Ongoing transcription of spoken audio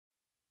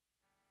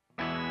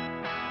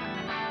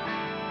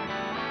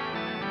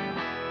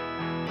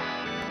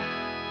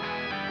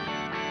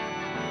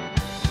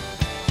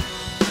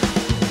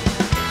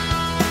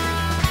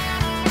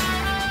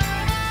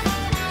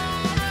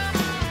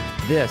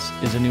This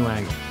is A New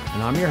Angle,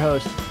 and I'm your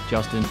host,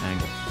 Justin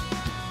Angle.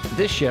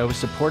 This show is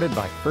supported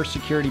by First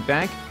Security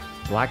Bank,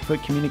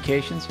 Blackfoot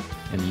Communications,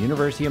 and the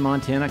University of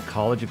Montana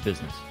College of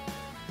Business.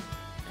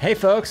 Hey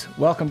folks,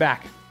 welcome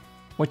back.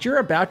 What you're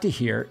about to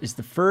hear is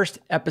the first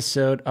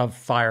episode of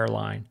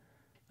Fireline,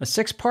 a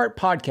 6-part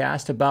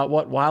podcast about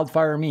what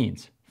wildfire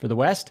means for the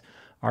West,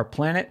 our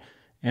planet,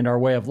 and our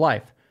way of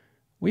life.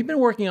 We've been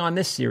working on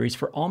this series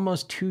for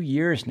almost 2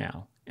 years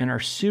now and are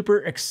super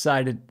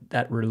excited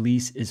that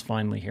release is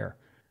finally here.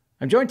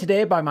 I'm joined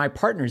today by my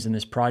partners in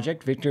this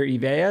project, Victor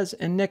Iveas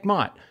and Nick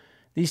Mott.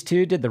 These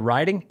two did the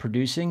writing,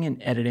 producing,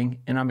 and editing,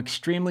 and I'm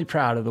extremely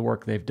proud of the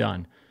work they've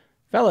done.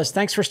 Fellas,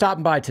 thanks for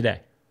stopping by today.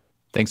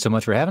 Thanks so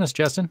much for having us,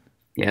 Justin.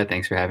 Yeah,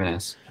 thanks for having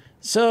us.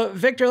 So,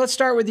 Victor, let's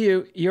start with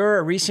you. You're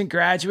a recent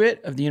graduate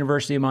of the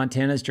University of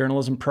Montana's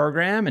journalism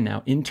program and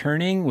now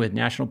interning with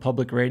National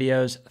Public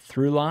Radio's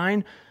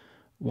Throughline.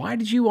 Why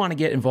did you want to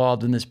get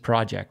involved in this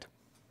project?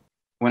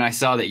 When I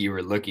saw that you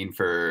were looking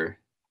for,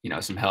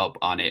 some help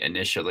on it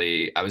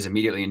initially, I was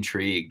immediately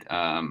intrigued.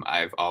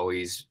 I've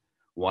always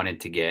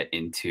wanted to get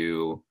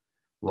into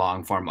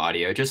long form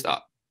audio, just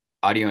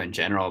audio in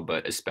general,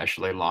 but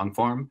especially long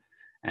form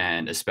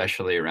and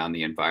especially around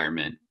the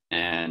environment.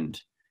 And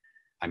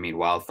I mean,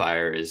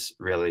 wildfire is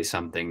really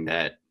something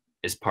that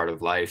is part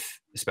of life,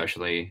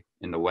 especially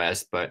in the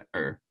West,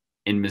 or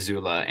in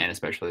Missoula and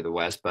especially the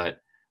West.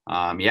 But so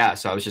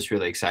I was just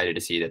really excited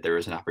to see that there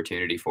was an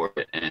opportunity for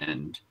it.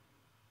 And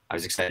I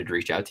was excited to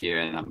reach out to you,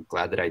 and I'm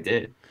glad that I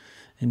did.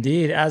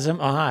 Indeed, as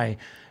am I.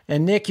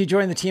 And Nick, you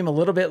joined the team a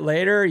little bit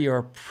later.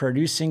 Your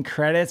producing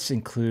credits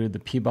include the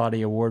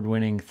Peabody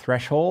Award-winning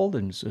Threshold,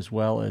 as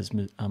well as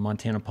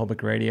Montana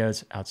Public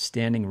Radio's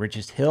outstanding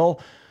Richest Hill.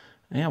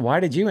 Man, why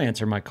did you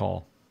answer my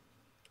call?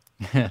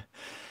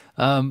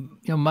 I'm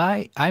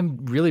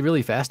really,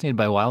 really fascinated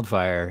by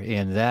wildfire,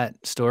 and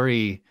that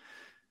story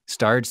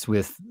starts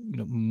with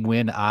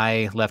when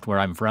I left where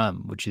I'm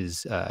from, which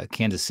is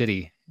Kansas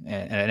City,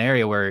 an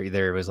area where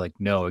there was like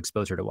no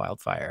exposure to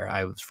wildfire.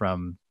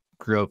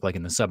 Grew up like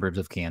in the suburbs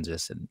of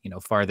Kansas, and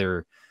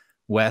farther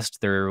west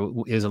there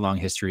is a long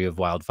history of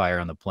wildfire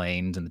on the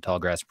plains and the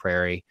tallgrass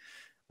prairie.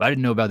 But I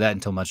didn't know about that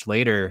until much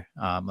later.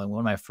 One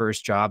of my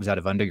first jobs out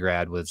of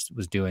undergrad was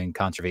doing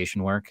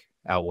conservation work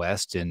out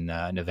west in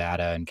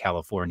Nevada and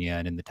California,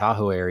 and in the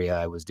Tahoe area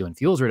I was doing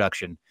fuels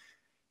reduction.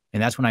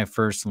 And that's when I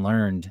first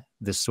learned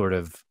this sort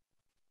of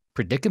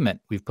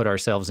predicament we've put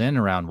ourselves in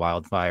around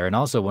wildfire, and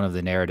also one of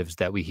the narratives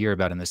that we hear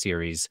about in the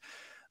series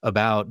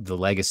about the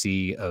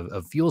legacy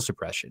of fuel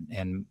suppression.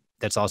 And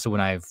that's also when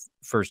I've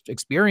first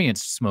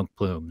experienced smoke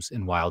plumes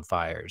in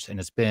wildfires. And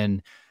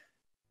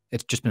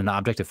it's just been an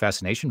object of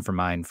fascination for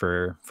mine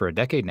for a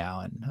decade now.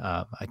 And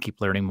I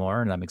keep learning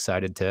more, and I'm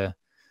excited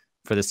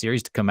for the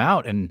series to come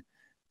out. And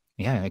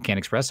yeah, I can't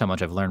express how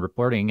much I've learned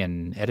reporting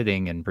and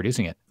editing and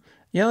producing it.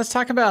 Yeah, let's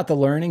talk about the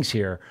learnings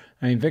here.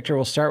 I mean, Victor,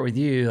 we'll start with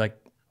you.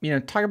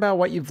 Talk about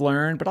what you've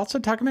learned, but also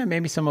talk about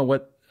maybe some of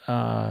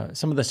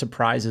the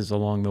surprises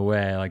along the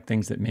way, like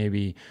things that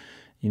maybe,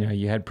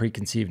 you had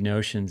preconceived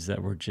notions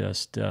that were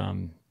just,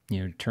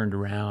 turned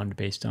around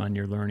based on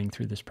your learning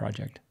through this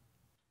project.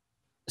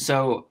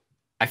 So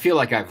I feel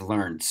like I've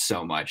learned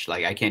so much.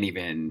 Like I can't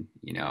even,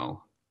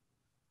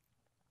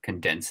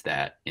 condense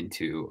that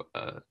into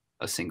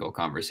a single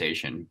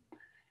conversation.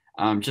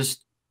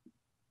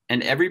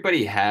 And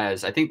everybody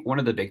has, I think one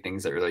of the big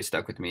things that really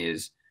stuck with me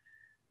is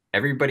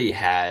everybody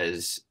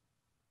has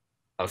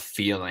a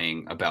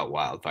feeling about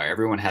wildfire.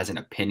 Everyone has an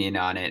opinion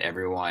on it.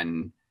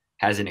 Everyone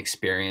has an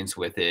experience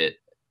with it,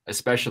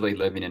 especially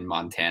living in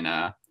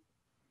Montana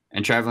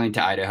and traveling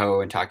to Idaho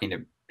and talking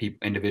to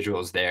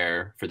individuals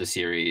there for the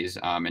series,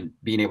 and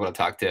being able to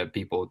talk to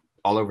people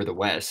all over the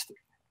West.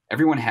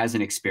 Everyone has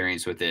an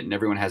experience with it, and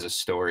everyone has a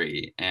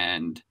story.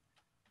 And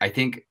I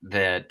think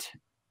that,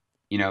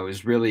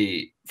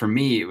 for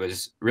me, it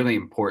was really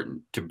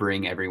important to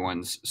bring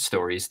everyone's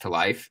stories to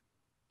life.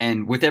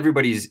 And with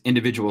everybody's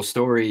individual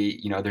story,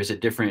 there's a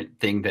different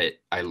thing that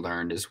I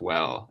learned as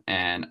well.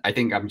 And I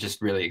think I'm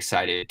just really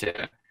excited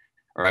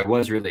I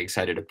was really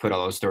excited to put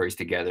all those stories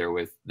together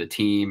with the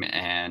team,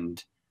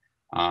 and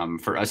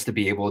for us to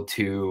be able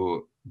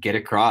to get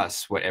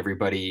across what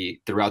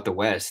everybody throughout the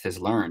West has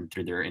learned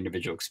through their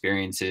individual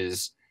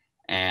experiences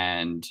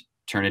and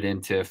turn it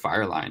into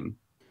Fireline.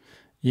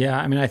 Yeah,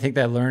 I mean, I think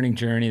that learning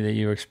journey that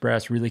you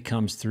express really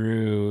comes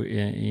through,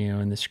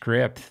 in the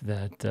script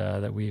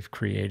that we've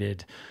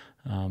created.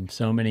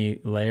 So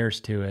many layers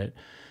to it.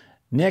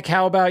 Nick,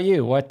 how about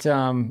you? What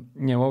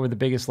were the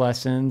biggest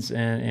lessons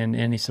and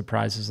any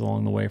surprises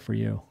along the way for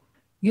you?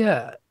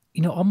 Yeah,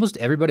 almost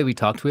everybody we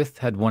talked with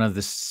had one of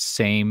the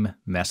same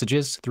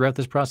messages throughout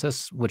this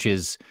process, which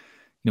is,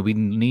 we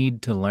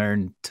need to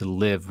learn to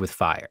live with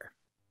fire.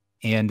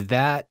 And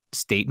that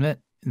statement,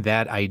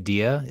 that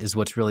idea is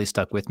what's really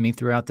stuck with me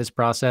throughout this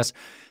process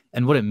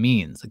and what it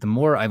means. Like the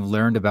more I've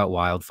learned about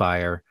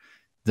wildfire,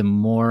 the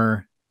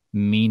more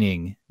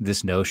meaning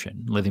this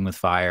notion, living with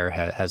fire,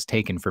 has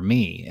taken for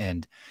me,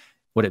 and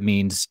what it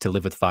means to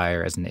live with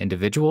fire as an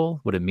individual,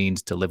 what it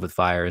means to live with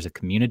fire as a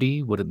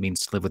community, what it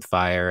means to live with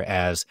fire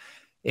as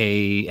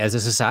as a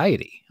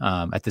society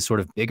at this sort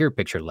of bigger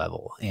picture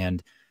level.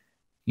 And,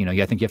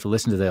 I think you have to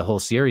listen to the whole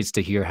series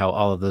to hear how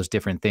all of those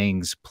different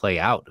things play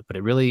out. But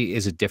it really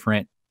is a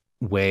different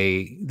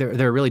way.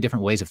 There are really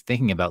different ways of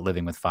thinking about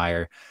living with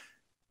fire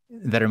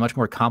that are much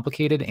more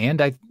complicated,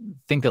 and I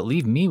think that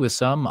leave me with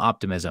some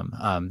optimism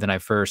than I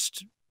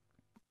first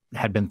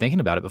had been thinking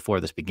about it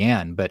before this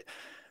began. But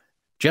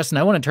Justin,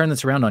 I want to turn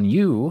this around on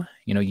you.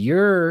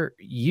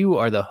 You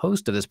are the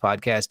host of this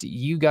podcast.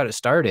 You got it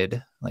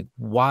started. Like,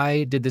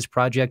 why did this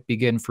project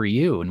begin for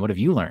you, and what have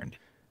you learned?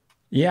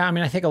 Yeah,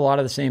 I think a lot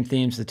of the same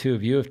themes the two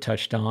of you have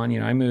touched on.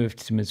 I moved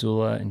to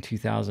Missoula in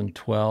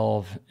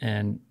 2012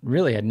 and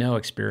really had no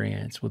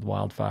experience with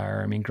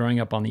wildfire. Growing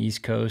up on the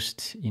East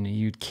Coast,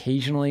 you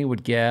occasionally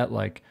would get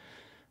like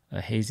a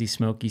hazy,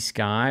 smoky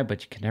sky,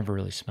 but you could never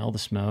really smell the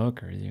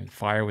smoke, or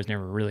fire was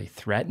never really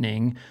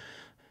threatening.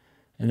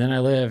 And then I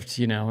lived,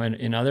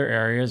 in other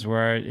areas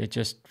where it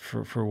just,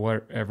 for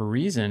whatever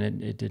reason,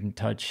 it didn't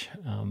touch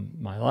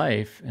my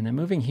life. And then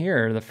moving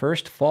here, the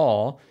first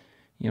fall,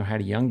 had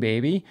a young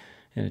baby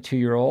and a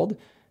 2-year-old.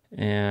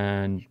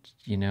 And,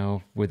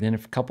 within a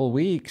couple of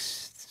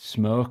weeks,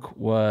 smoke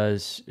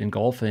was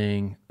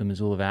engulfing the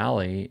Missoula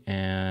Valley,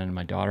 and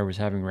my daughter was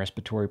having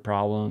respiratory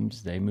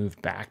problems. They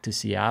moved back to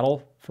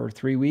Seattle for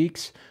 3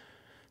 weeks.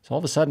 So all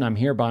of a sudden I'm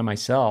here by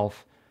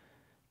myself,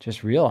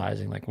 just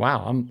realizing like,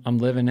 wow, I'm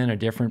living in a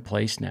different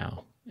place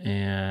now.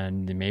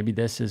 And maybe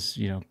this is,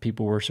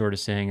 people were sort of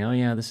saying, oh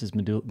yeah, this is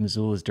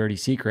Missoula's dirty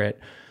secret,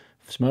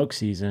 smoke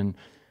season,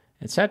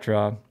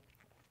 etc.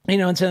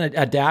 And so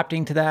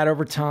adapting to that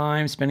over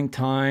time, spending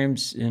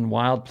times in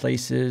wild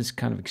places,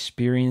 kind of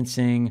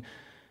experiencing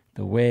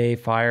the way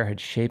fire had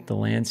shaped the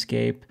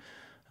landscape,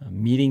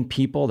 meeting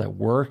people that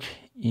work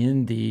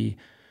in the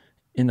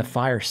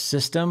fire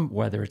system,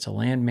 whether it's a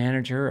land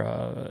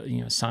manager,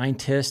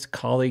 scientist,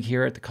 colleague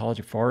here at the College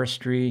of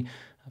Forestry,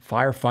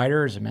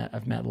 firefighters.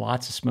 I've met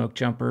lots of smoke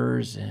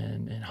jumpers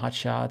and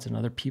hotshots and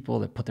other people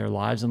that put their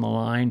lives on the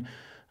line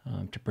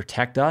to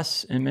protect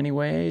us in many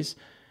ways.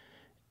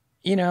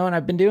 And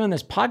I've been doing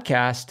this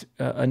podcast,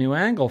 A New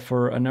Angle,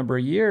 for a number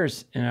of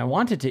years, and I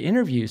wanted to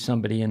interview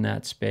somebody in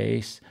that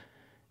space.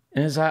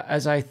 And as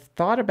I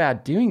thought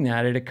about doing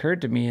that, it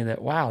occurred to me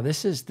that, wow,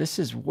 this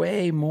is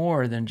way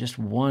more than just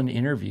one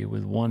interview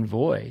with one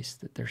voice,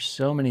 that there's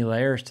so many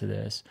layers to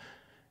this,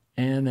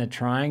 and that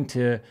trying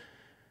to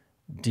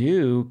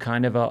do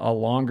kind of a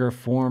longer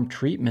form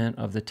treatment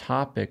of the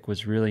topic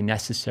was really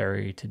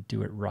necessary to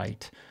do it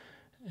right.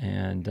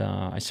 And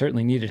I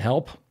certainly needed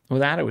help with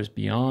that. It was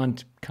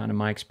beyond kind of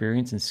my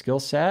experience and skill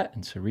set,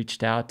 and so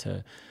reached out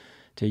to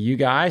you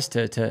guys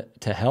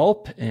to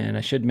help. And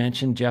I should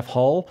mention Jeff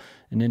Hull,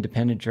 an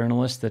independent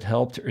journalist that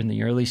helped in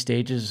the early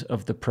stages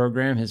of the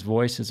program. His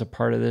voice is a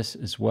part of this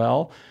as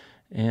well.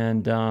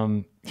 And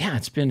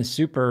it's been a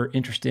super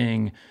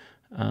interesting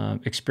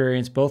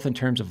experience, both in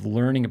terms of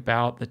learning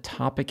about the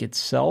topic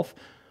itself,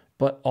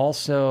 but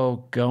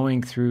also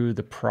going through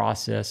the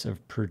process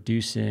of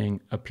producing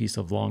a piece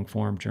of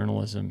long-form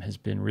journalism has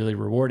been really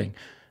rewarding.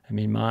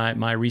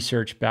 My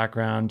research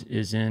background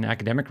is in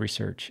academic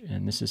research,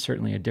 and this is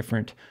certainly a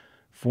different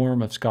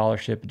form of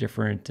scholarship, a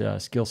different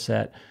skill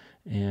set,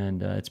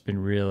 and it's been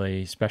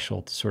really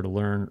special to sort of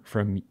learn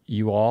from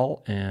you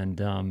all and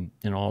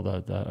all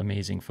the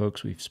amazing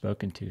folks we've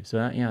spoken to. So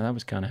that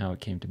was kind of how it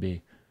came to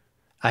be.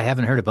 I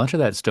haven't heard a bunch of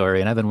that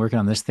story, and I've been working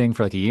on this thing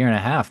for like a year and a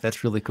half.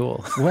 That's really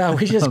cool. Well,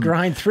 we just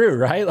grind through,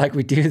 right? Like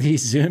we do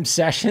these Zoom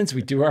sessions,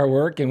 we do our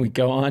work, and we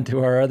go on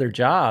to our other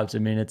jobs.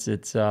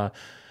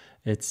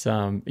 It's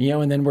and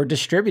then we're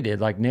distributed.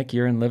 Like Nick,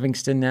 you're in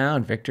Livingston now,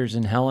 and Victor's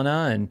in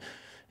Helena,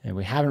 and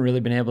we haven't really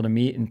been able to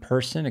meet in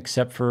person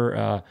except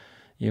for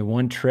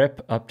one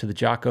trip up to the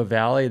Jocko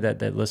Valley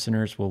that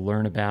listeners will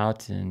learn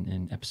about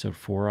in episode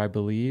 4, I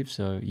believe.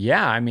 So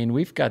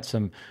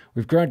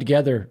we've grown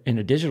together in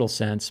a digital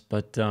sense,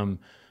 but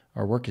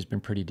our work has been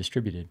pretty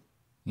distributed.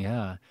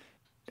 Yeah.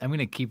 I'm going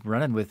to keep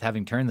running with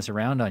having turned this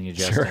around on you,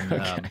 Justin. Sure,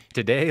 okay.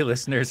 Today,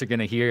 listeners are going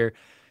to hear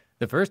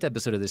the first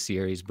episode of this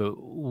series, but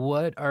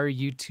what are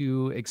you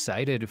two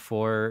excited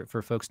for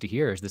folks to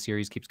hear as the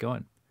series keeps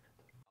going?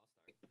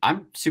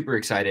 I'm super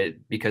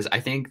excited because I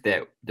think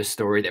that the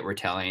story that we're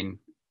telling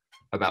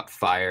about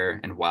fire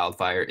and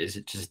wildfire is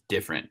just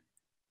different.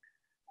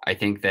 I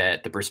think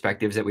that the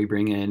perspectives that we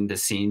bring in, the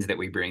scenes that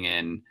we bring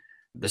in,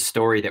 the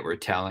story that we're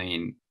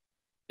telling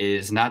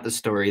is not the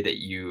story that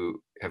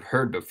you have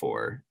heard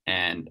before.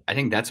 And I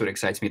think that's what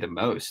excites me the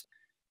most.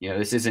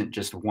 This isn't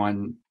just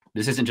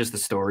the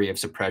story of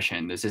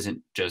suppression. This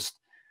isn't just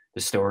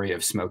the story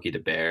of Smokey the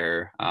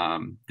Bear.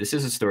 This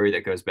is a story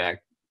that goes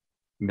back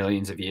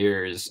millions of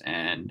years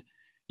and,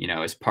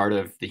 is part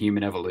of the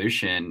human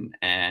evolution,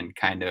 and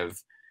kind of,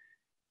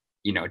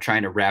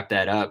 trying to wrap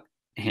that up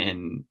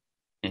in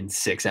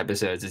 6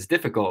 episodes is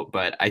difficult,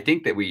 but I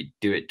think that we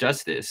do it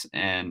justice.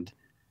 And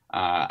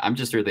I'm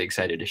just really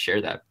excited to share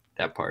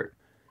that part.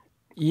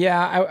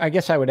 Yeah, I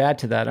guess I would add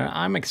to that.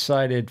 I'm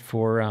excited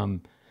for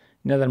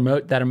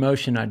that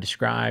emotion I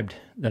described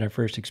that I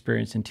first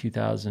experienced in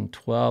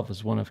 2012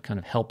 was one of kind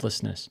of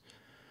helplessness.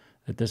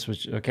 that this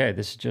was, okay,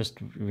 this is just,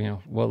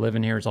 what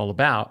living here is all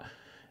about.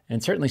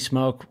 And certainly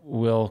smoke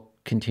will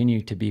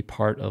continue to be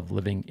part of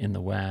living in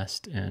the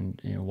West, and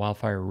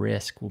wildfire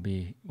risk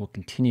will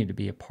continue to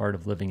be a part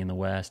of living in the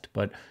West.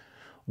 But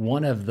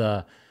one of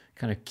the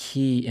kind of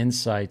key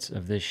insights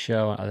of this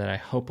show that I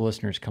hope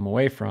listeners come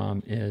away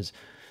from is,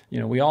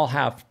 we all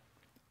have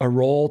a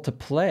role to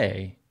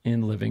play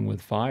in living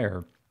with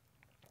fire.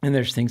 And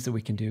there's things that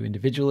we can do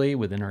individually,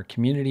 within our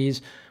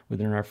communities,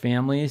 within our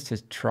families, to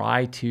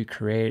try to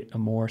create a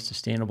more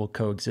sustainable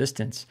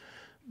coexistence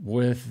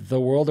with the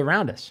world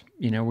around us.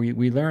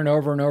 We learn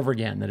over and over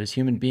again that as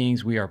human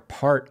beings, we are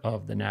part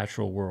of the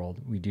natural world.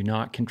 We do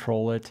not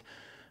control it.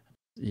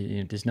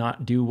 It does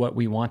not do what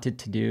we want it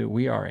to do.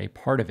 We are a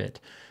part of it.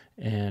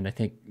 And I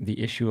think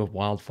the issue of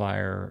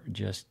wildfire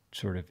just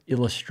sort of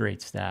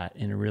illustrates that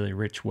in a really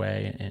rich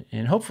way.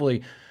 And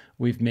hopefully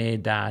we've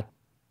made that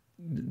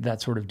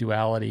sort of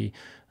duality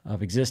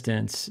of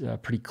existence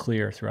pretty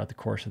clear throughout the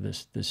course of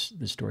this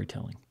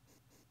storytelling.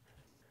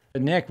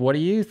 Nick, what are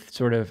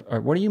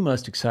you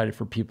most excited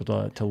for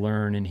people to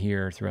learn and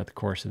hear throughout the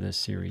course of this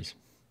series?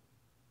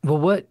 Well,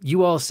 what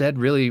you all said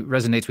really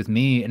resonates with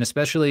me, and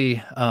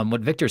especially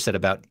what Victor said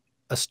about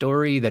a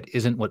story that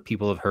isn't what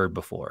people have heard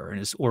before,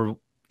 or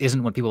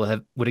isn't what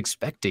people would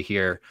expect to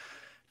hear.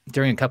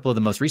 During a couple of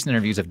the most recent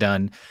interviews I've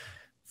done,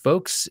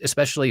 folks,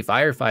 especially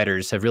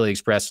firefighters, have really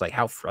expressed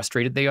how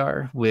frustrated they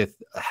are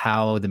with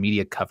how the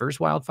media covers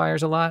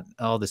wildfires a lot,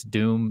 all this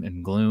doom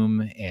and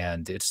gloom,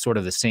 and it's sort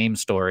of the same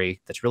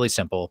story that's really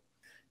simple.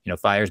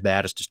 Fire's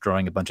bad, it's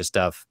destroying a bunch of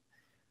stuff.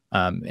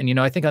 And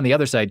I think on the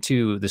other side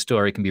too, the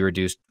story can be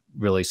reduced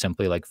really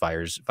simply like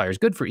fire's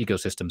good for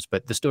ecosystems,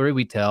 but the story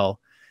we tell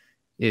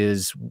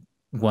is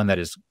one that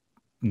is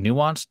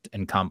nuanced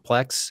and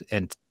complex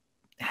and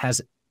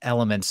has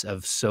elements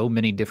of so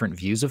many different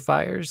views of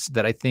fires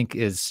that I think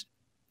is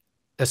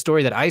a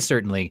story that I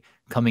certainly,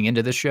 coming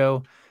into the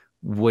show,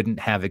 wouldn't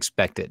have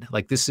expected.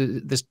 This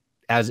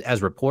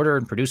as reporter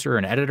and producer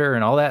and editor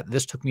and all that,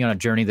 this took me on a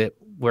journey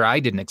where I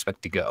didn't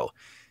expect to go.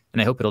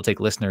 And I hope it'll take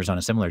listeners on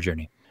a similar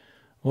journey.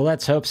 Well,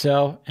 let's hope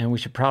so. And we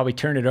should probably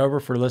turn it over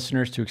for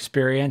listeners to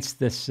experience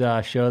this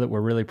show that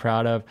we're really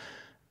proud of.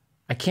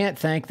 I can't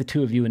thank the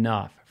two of you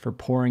enough for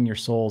pouring your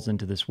souls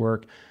into this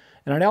work.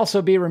 And I'd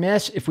also be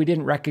remiss if we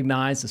didn't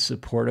recognize the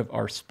support of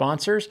our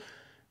sponsors: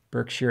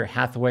 Berkshire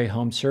Hathaway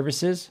Home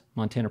Services,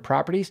 Montana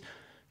Properties,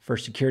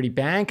 First Security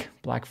Bank,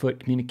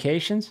 Blackfoot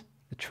Communications,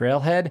 The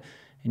Trailhead,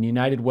 and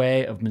United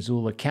Way of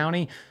Missoula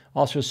County.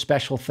 Also,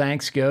 special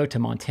thanks go to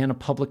Montana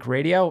Public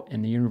Radio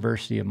and the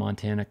University of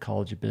Montana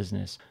College of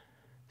Business.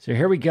 So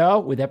here we go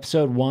with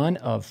episode 1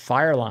 of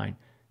Fireline.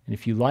 And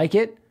if you like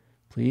it,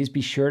 please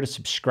be sure to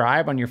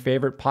subscribe on your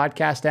favorite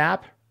podcast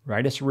app,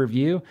 write us a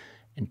review,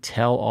 and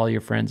tell all your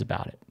friends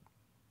about it.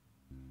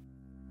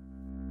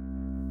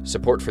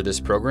 Support for this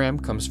program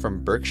comes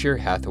from Berkshire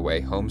Hathaway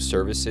Home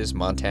Services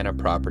Montana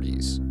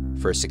Properties,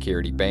 First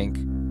Security Bank,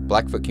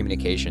 Blackfoot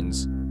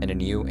Communications, and a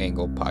New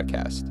Angle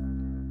podcast.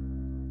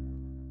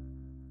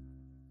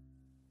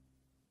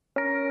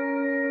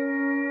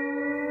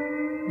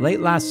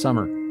 Late last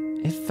summer,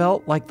 it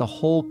felt like the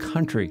whole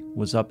country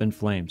was up in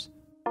flames.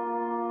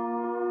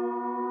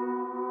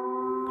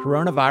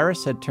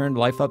 Coronavirus had turned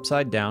life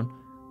upside down,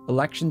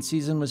 election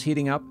season was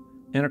heating up,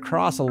 and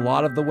across a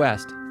lot of the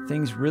West,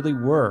 things really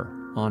were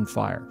on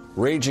fire.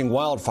 Raging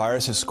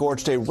wildfires have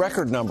scorched a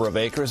record number of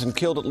acres and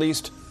killed at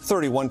least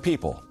 31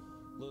 people.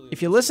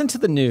 If you listen to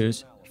the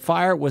news,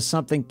 fire was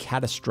something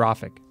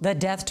catastrophic. The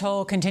death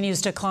toll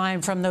continues to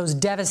climb from those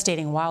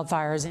devastating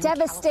wildfires.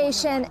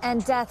 Devastation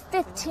and death,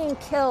 15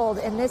 killed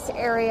in this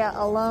area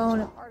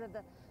alone.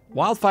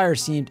 Wildfire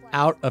seemed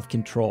out of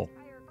control,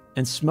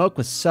 and smoke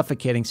was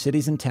suffocating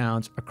cities and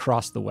towns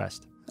across the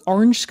West.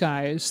 Orange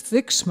skies,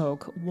 thick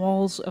smoke,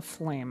 walls of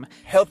flame.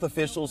 Health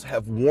officials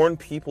have warned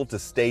people to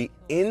stay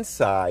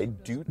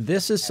inside.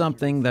 This is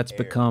something that's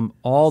become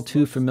all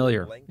too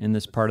familiar in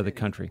this part of the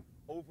country.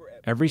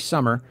 Every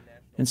summer,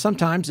 and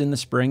sometimes in the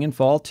spring and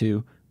fall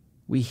too,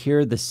 we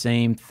hear the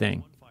same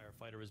thing.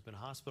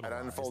 An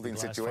unfolding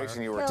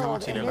situation you were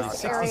talking in about.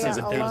 this area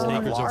 67,000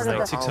 alone, acres part of overnight,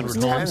 the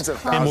 600 homes,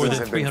 homes, and more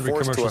than 300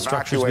 commercial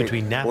structures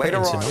between Napa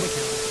and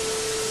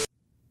Sonoma.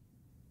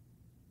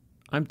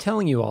 I'm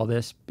telling you all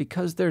this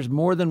because there's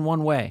more than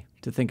one way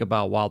to think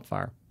about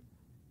wildfire.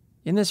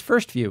 In this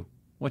first view,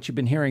 what you've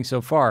been hearing so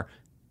far,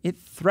 it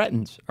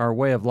threatens our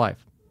way of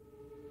life.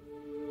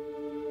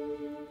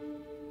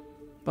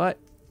 But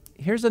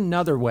here's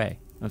another way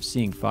of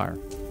seeing fire.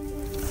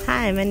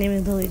 Hi, my name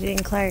is Lily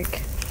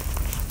Clarke.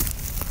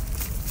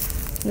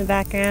 In the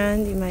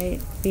background, you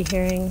might be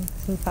hearing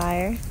some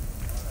fire.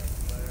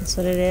 That's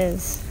what it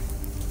is.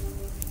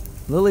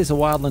 Lily's a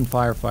wildland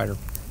firefighter.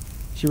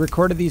 She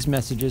recorded these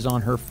messages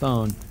on her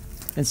phone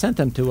and sent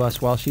them to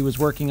us while she was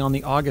working on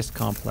the August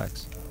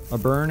Complex, a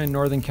burn in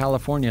Northern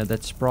California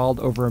that sprawled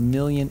over 1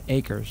 million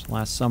acres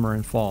last summer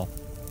and fall.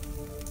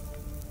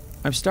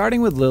 I'm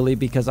starting with Lily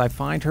because I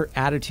find her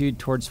attitude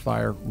towards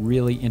fire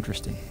really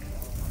interesting.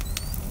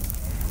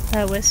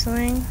 That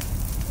whistling,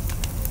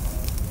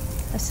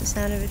 that's the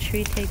sound of a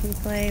tree taking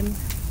flame.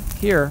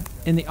 Here,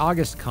 in the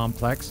August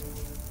complex,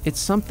 it's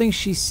something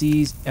she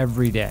sees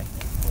every day.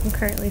 I'm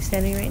currently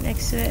standing right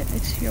next to it,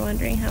 if you're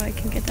wondering how I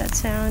can get that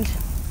sound.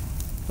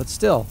 But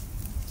still,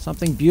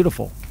 something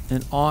beautiful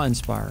and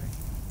awe-inspiring,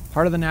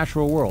 part of the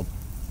natural world,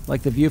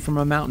 like the view from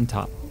a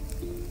mountaintop.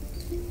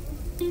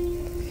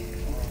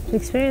 The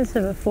experience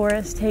of a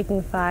forest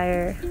taking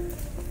fire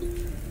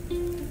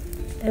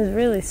is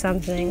really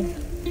something.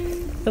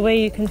 The way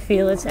you can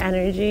feel its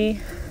energy,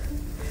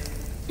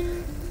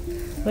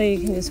 the way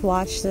you can just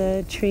watch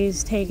the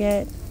trees take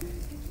it.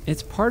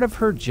 It's part of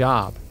her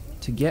job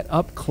to get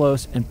up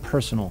close and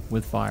personal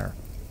with fire,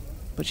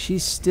 but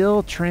she's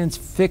still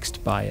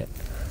transfixed by it.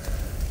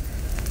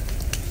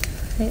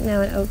 Right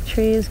now an oak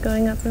tree is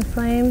going up in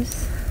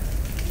flames.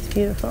 It's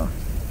beautiful.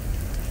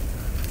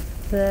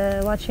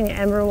 Watching an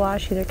ember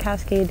wash either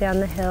cascade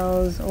down the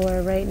hills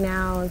or right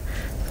now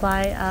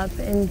fly up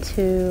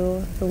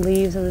into the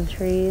leaves of the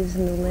trees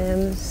and the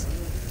limbs.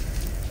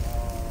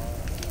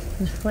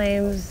 The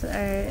flames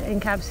are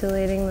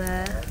encapsulating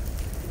the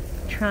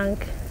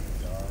trunk,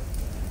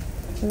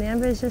 and the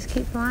embers just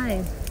keep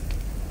flying.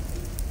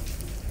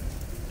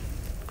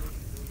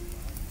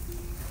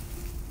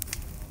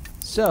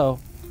 So,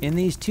 in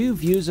these two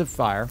views of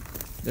fire,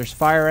 there's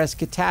fire as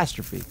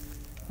catastrophe,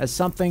 as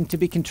something to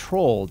be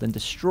controlled and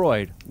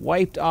destroyed,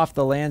 wiped off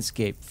the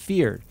landscape,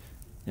 feared.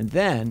 And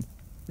then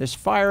there's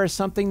fire as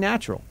something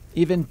natural,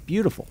 even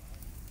beautiful.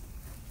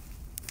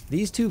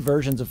 These two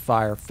versions of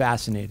fire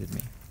fascinated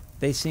me.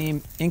 They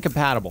seem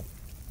incompatible,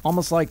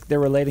 almost like they're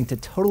relating to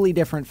totally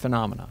different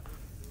phenomena.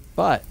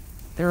 But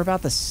they're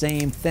about the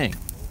same thing.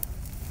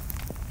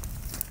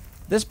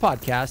 This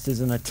podcast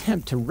is an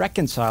attempt to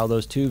reconcile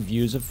those two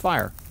views of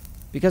fire,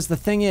 because the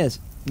thing is,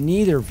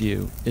 neither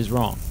view is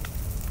wrong.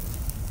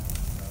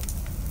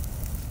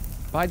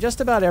 By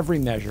just about every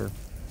measure,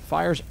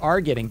 fires are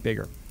getting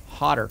bigger,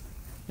 hotter,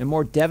 and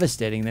more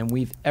devastating than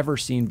we've ever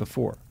seen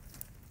before.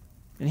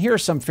 And here are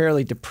some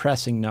fairly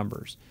depressing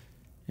numbers.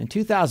 In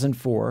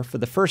 2004, for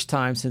the first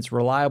time since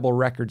reliable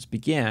records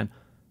began,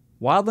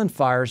 wildland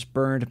fires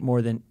burned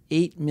more than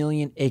 8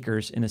 million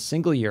acres in a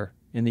single year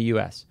in the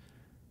U.S.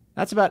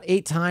 That's about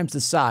 8 times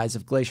the size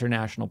of Glacier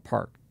National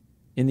Park.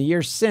 In the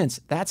years since,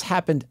 that's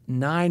happened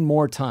 9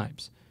 more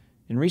times.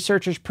 And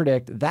researchers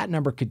predict that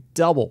number could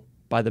double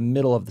by the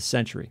middle of the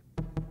century.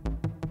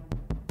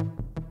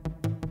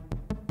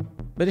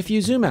 But if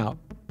you zoom out,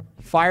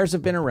 fires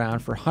have been around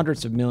for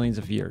hundreds of millions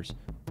of years,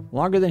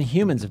 longer than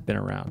humans have been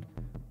around.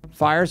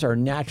 Fires are a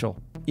natural,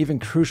 even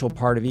crucial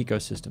part of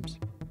ecosystems.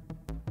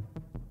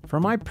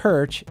 From my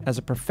perch as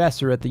a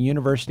professor at the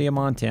University of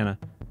Montana,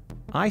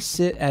 I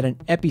sit at an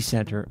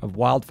epicenter of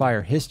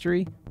wildfire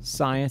history,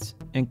 science,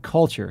 and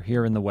culture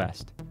here in the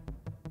West.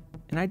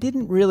 And I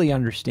didn't really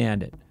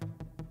understand it.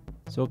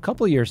 So a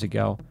couple years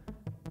ago,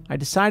 I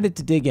decided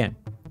to dig in.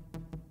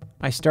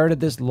 I started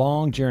this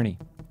long journey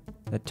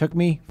that took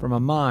me from a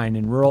mine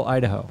in rural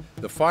Idaho.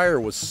 The fire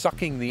was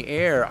sucking the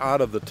air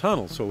out of the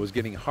tunnel, so it was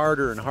getting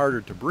harder and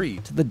harder to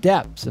breathe. To the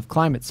depths of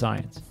climate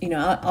science. You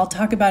know, I'll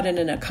talk about it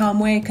in a calm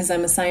way because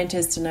I'm a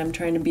scientist and I'm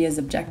trying to be as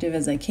objective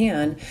as I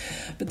can.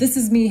 But this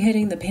is me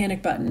hitting the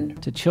panic button.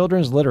 To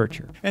children's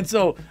literature. And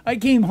so I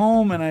came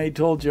home and I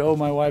told Jo,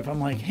 my wife,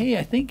 I'm like, hey,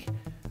 I think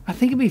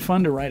it'd be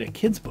fun to write a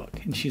kid's book.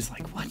 And she's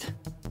like, what?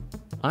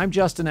 I'm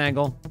Justin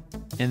Angle,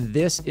 and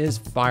this is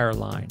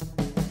Fireline,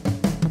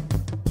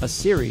 a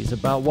series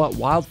about what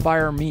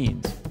wildfire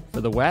means for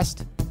the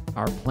West,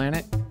 our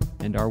planet,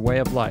 and our way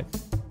of life.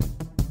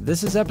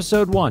 This is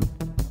episode 1,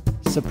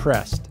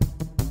 Suppressed.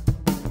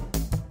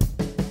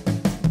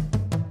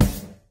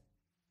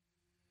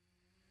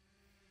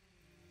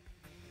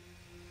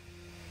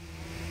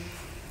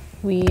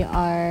 We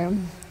are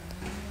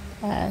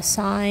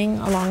sawing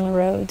along the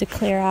road to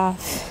clear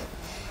off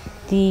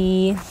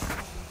the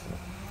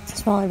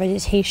smaller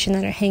vegetation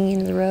that are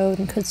hanging in the road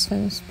and could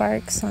swim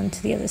sparks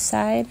onto the other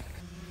side.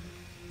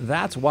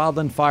 That's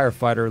wildland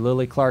firefighter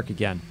Lily Clarke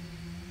again.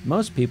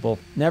 Most people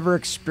never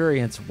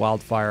experience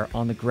wildfire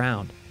on the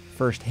ground,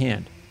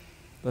 firsthand.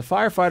 But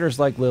firefighters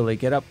like Lily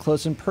get up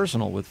close and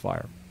personal with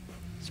fire.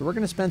 So we're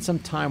going to spend some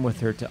time with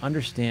her to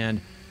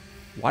understand,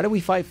 why do we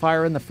fight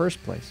fire in the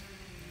first place?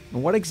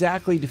 And what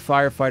exactly do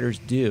firefighters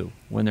do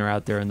when they're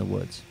out there in the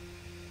woods?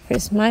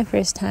 My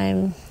first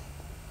time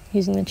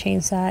using the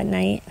chainsaw at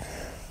night.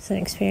 It's an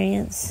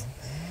experience.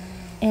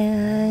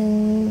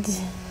 And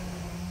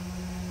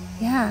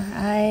yeah,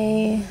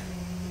 I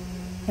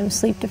am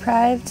sleep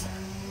deprived.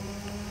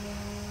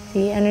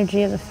 The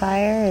energy of the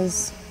fire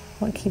is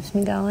what keeps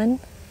me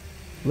going.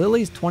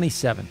 Lily's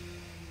 27.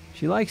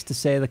 She likes to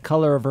say the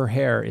color of her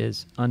hair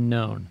is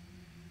unknown,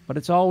 but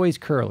it's always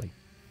curly.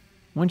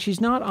 When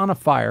she's not on a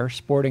fire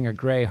sporting a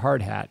gray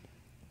hard hat,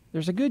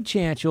 there's a good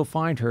chance you'll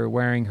find her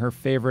wearing her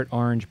favorite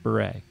orange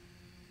beret.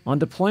 On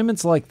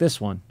deployments like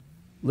this one,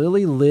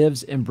 Lily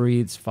lives and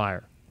breathes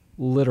fire,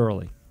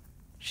 literally.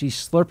 She's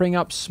slurping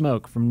up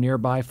smoke from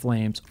nearby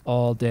flames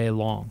all day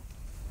long.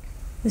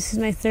 This is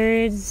my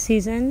 3rd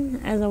season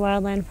as a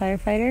wildland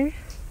firefighter.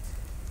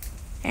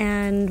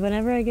 And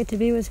whenever I get to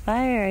be with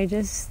fire, I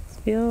just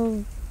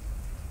feel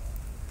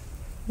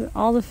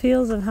all the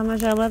feels of how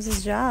much I love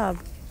this job.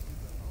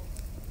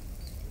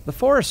 The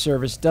Forest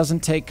Service doesn't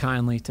take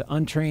kindly to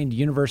untrained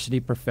university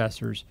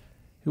professors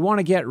who want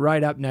to get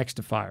right up next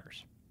to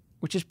fires,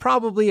 which is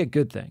probably a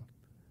good thing.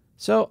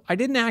 So I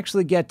didn't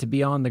actually get to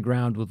be on the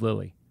ground with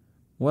Lily.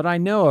 What I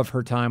know of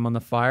her time on the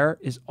fire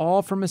is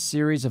all from a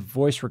series of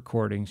voice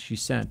recordings she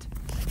sent.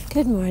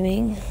 Good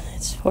morning.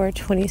 It's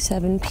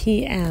 4:27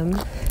 p.m.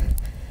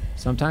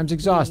 Sometimes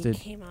exhausted,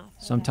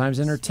 sometimes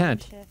in her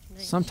tent,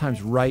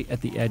 sometimes right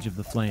at the edge of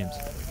the flames.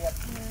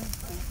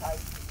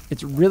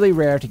 It's really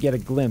rare to get a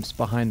glimpse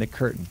behind the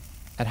curtain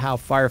at how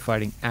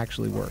firefighting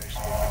actually works.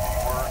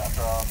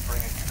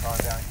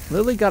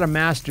 Lily got a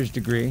master's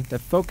degree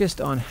that focused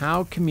on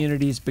how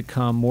communities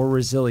become more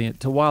resilient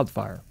to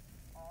wildfire.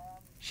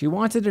 She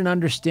wanted an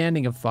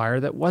understanding of fire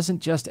that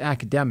wasn't just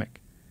academic,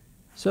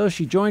 so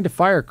she joined a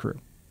fire crew.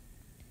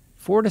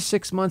 4 to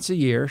 6 months a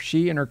year,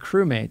 she and her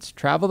crewmates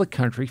travel the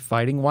country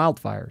fighting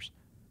wildfires.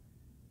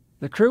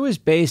 The crew is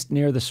based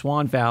near the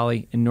Swan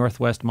Valley in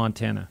northwest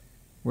Montana,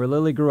 where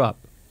Lily grew up.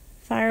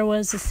 Fire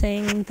was the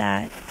thing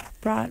that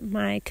brought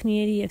my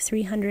community of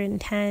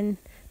 310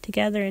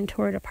 together and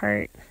tore it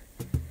apart.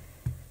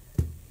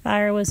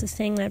 Fire was the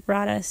thing that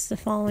brought us the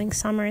following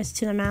summers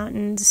to the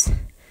mountains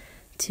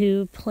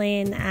to play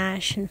in the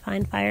ash and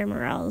find fire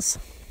morels.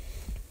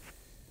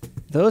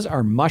 Those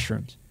are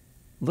mushrooms,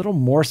 little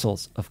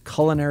morsels of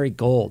culinary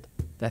gold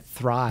that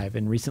thrive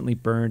in recently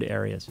burned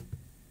areas.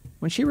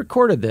 When she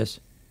recorded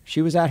this,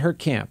 she was at her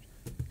camp,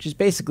 which is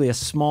basically a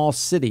small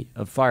city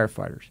of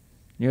firefighters.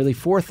 Nearly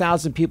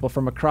 4,000 people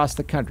from across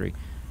the country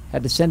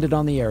had descended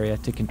on the area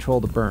to control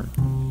the burn.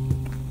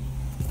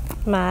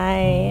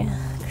 My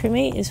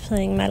crewmate is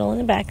playing metal in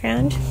the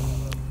background.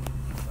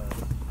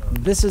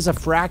 This is a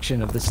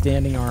fraction of the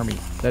standing army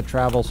that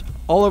travels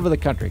all over the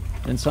country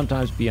and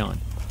sometimes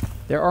beyond.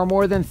 There are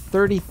more than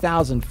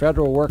 30,000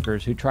 federal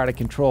workers who try to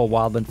control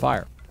wildland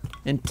fire,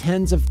 and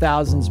tens of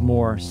thousands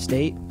more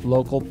state,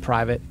 local,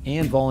 private,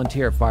 and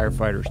volunteer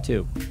firefighters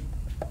too.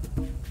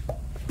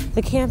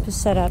 The camp is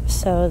set up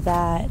so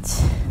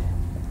that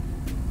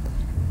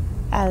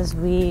as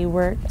we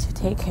work to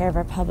take care of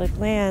our public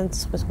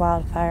lands with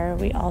wildfire,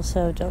 we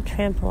also don't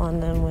trample on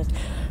them with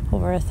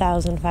over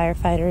 1,000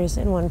 firefighters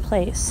in one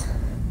place.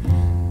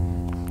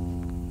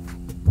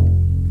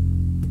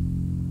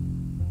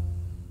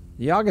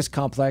 The August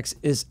complex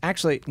is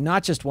actually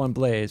not just one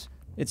blaze.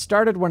 It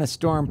started when a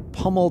storm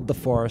pummeled the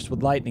forest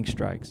with lightning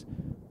strikes.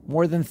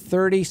 More than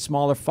 30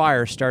 smaller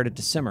fires started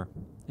to simmer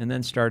and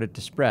then started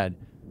to spread.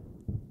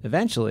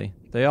 Eventually,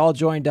 they all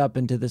joined up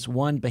into this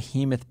one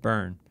behemoth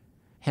burn,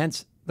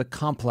 hence the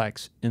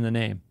complex in the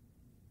name.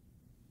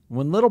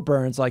 When little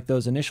burns like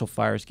those initial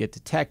fires get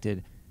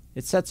detected,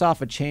 it sets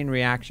off a chain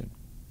reaction.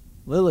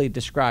 Lily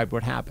described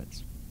what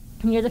happens.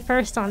 You're the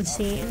first on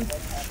scene,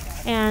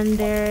 and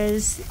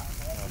there's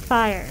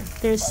fire,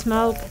 there's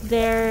smoke,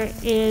 there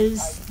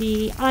is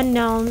the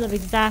unknown of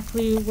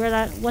exactly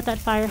what that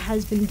fire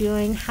has been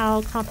doing,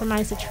 how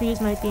compromised the trees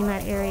might be in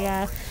that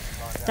area.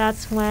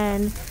 That's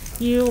when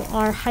you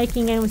are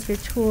hiking in with your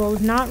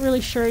tools, not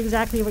really sure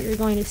exactly what you're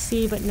going to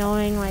see, but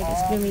knowing like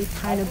it's going to be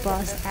kind of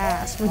bust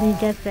ass when you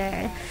get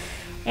there.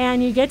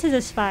 And you get to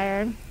this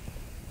fire,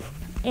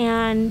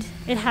 and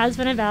it has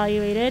been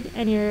evaluated,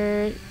 and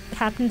your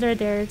captains are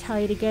there to tell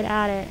you to get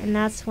at it, and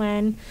that's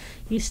when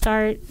you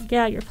get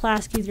out your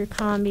plaskies, your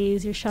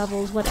combis, your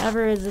shovels,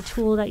 whatever is the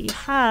tool that you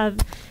have,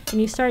 and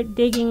you start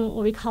digging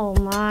what we call a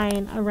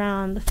line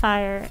around the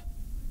fire.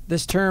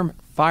 This term,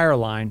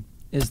 fireline,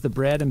 is the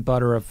bread and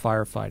butter of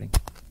firefighting.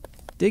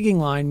 Digging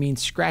line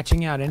means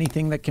scratching out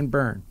anything that can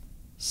burn.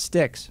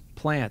 Sticks,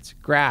 plants,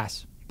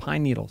 grass,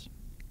 pine needles,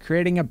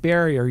 creating a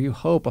barrier you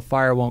hope a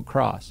fire won't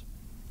cross.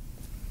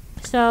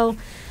 So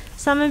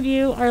some of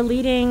you are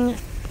leading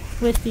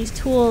with these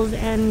tools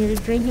and you're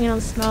drinking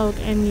on smoke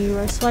and you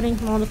are sweating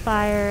from all the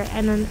fire,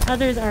 and then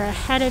others are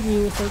ahead of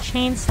you with their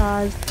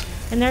chainsaws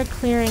and they're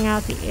clearing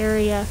out the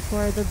area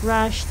for the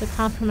brush, the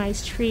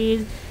compromised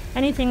trees,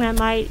 anything that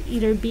might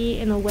either be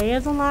in the way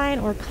of the line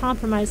or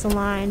compromise the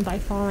line by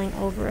falling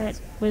over it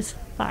with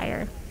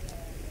fire.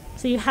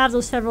 So you have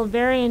those several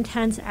very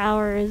intense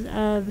hours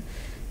of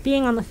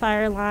being on the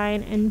fire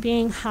line and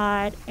being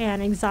hot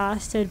and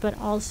exhausted, but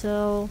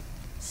also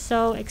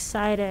so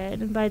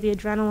excited by the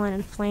adrenaline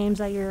and flames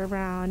that you're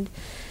around.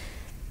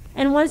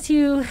 And once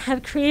you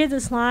have created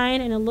this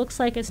line and it looks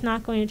like it's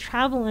not going to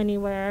travel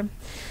anywhere,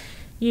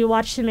 you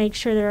watch to make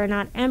sure there are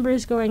not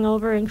embers going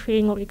over and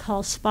creating what we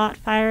call spot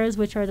fires,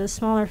 which are the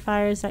smaller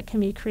fires that can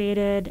be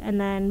created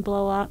and then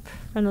blow up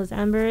from those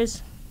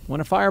embers. When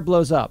a fire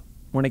blows up,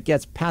 when it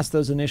gets past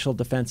those initial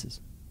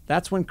defenses,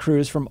 that's when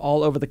crews from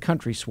all over the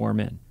country swarm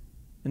in.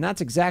 And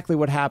that's exactly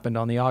what happened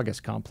on the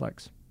August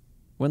complex.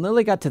 When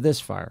Lily got to this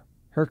fire,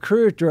 her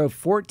crew drove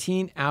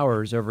 14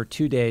 hours over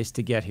 2 days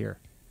to get here.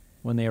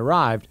 When they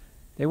arrived,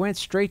 they went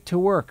straight to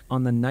work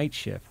on the night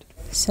shift.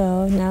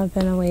 So now I've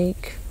been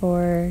awake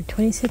for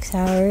 26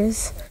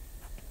 hours.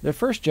 Their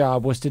first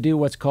job was to do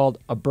what's called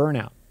a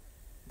burnout.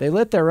 They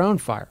lit their own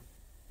fire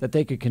that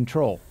they could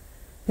control.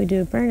 We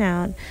do a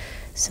burnout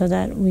so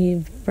that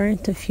we've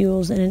burnt the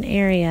fuels in an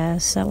area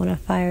so that when a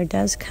fire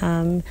does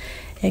come,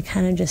 it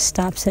kind of just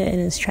stops it in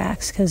its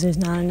tracks because there's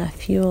not enough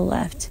fuel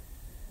left.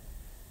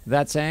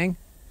 That saying,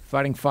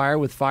 fighting fire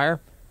with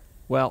fire?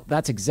 Well,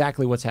 that's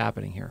exactly what's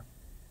happening here.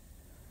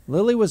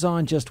 Lily was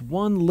on just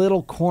one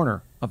little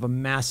corner of a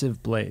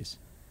massive blaze.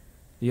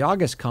 The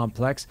August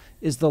Complex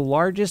is the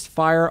largest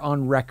fire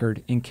on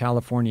record in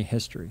California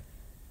history.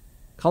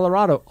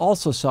 Colorado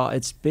also saw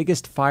its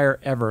biggest fire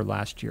ever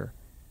last year.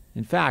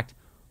 In fact,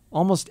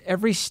 almost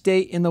every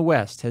state in the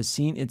West has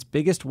seen its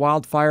biggest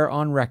wildfire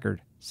on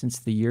record since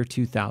the year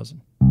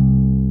 2000.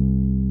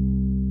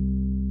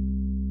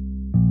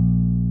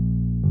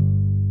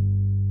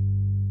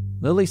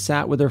 Lily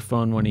sat with her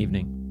phone one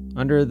evening,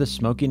 under the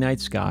smoky night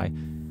sky,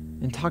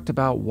 and talked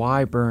about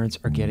why burns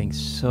are getting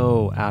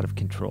so out of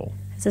control.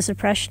 The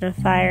suppression of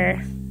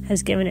fire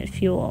has given it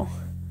fuel.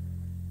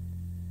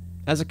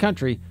 As a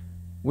country,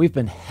 we've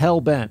been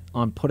hell-bent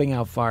on putting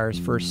out fires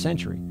for a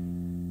century.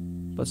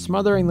 But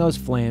smothering those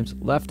flames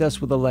left us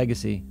with a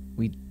legacy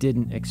we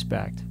didn't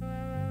expect.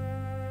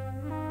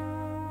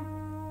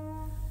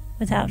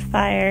 Without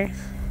fire,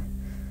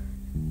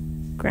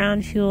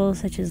 ground fuels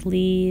such as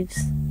leaves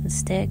and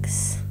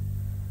sticks,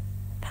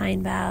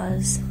 pine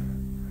boughs,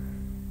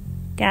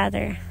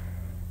 gather,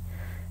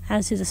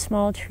 as do the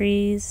small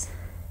trees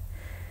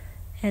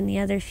and the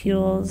other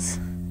fuels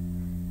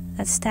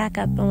that stack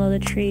up below the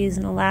trees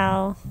and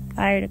allow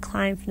fire to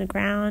climb from the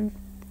ground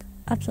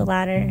up the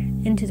ladder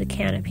into the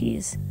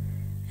canopies,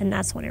 and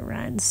that's when it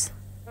runs.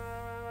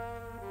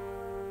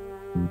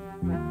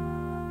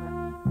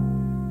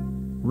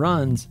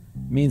 Runs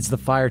means the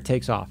fire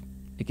takes off.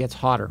 It gets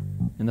hotter,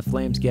 and the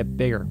flames get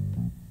bigger,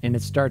 and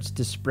it starts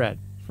to spread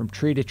from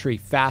tree to tree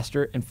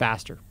faster and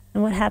faster.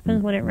 And what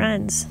happens when it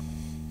runs?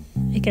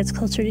 It gets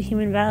closer to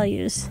human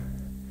values.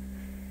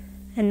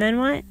 And then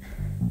what?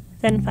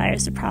 Then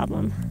fire's the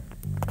problem.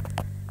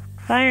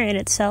 Fire in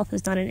itself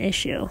is not an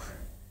issue.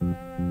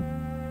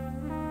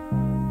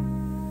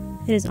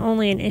 It is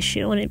only an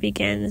issue when it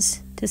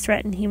begins to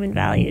threaten human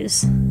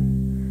values.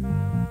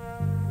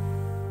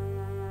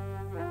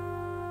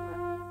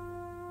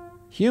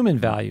 Human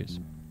values.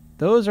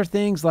 Those are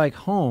things like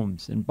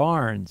homes and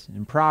barns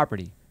and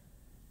property.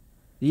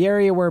 The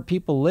area where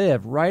people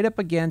live right up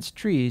against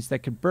trees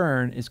that could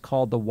burn is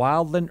called the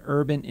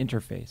wildland-urban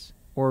interface,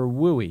 or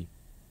WUI.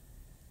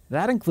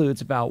 That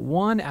includes about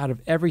 1 out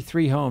of every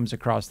 3 homes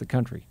across the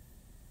country.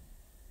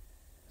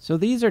 So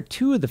these are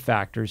 2 of the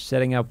factors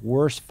setting up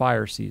worse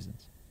fire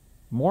seasons.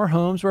 More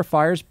homes where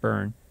fires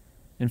burn,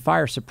 and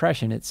fire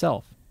suppression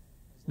itself.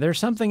 There's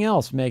something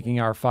else making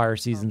our fire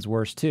seasons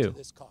worse too.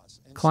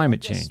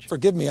 Climate change.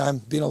 Forgive me, I'm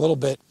being a little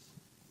bit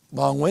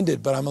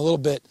long-winded, but I'm a little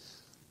bit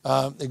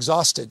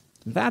exhausted.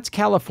 That's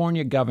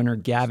California Governor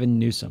Gavin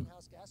Newsom,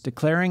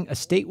 declaring a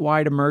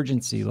statewide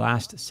emergency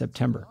last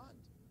September.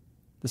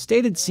 The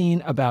state had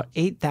seen about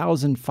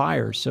 8,000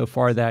 fires so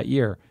far that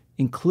year,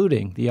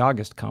 including the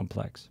August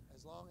Complex.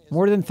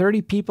 More than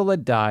 30 people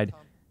had died,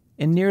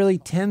 and nearly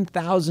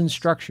 10,000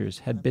 structures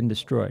had been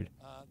destroyed.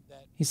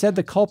 He said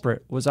the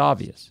culprit was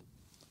obvious.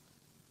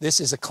 This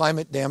is a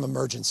climate dam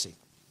emergency.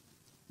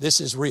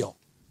 This is real.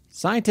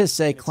 Scientists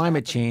say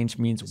climate change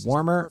means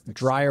warmer,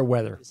 drier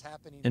weather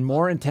and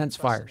more intense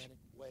fires.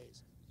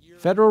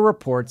 Federal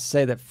reports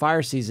say that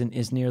fire season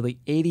is nearly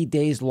 80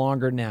 days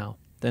longer now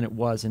than it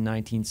was in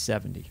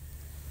 1970.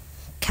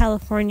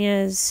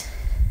 California's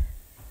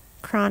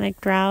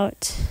chronic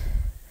drought,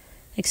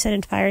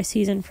 extended fire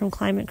season from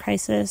climate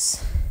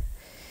crisis,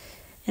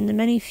 and the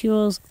many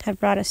fuels have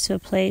brought us to a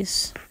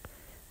place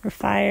where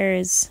fire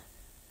is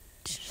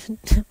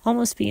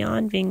almost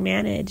beyond being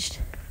managed.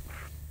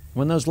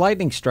 When those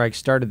lightning strikes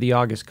started the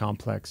August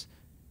Complex,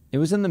 it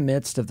was in the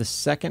midst of the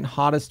second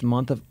hottest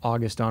month of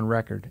August on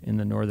record in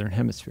the Northern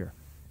Hemisphere.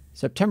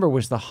 September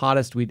was the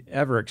hottest we'd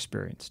ever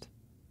experienced.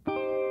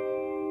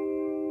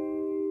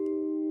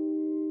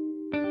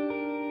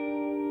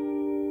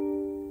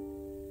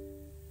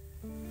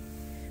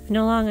 We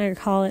no longer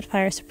call it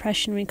fire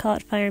suppression, we call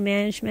it fire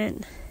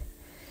management.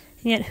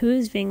 And yet who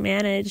is being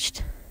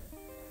managed?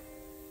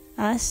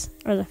 Us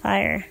or the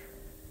fire?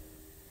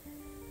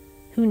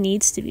 Who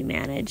needs to be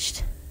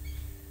managed?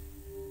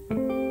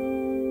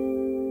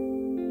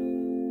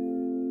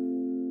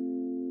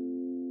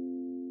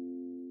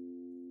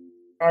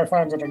 I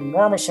find that an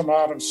enormous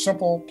amount of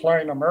simple,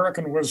 plain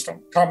American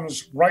wisdom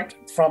comes right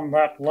from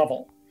that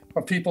level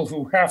of people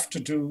who have to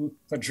do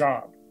the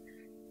job.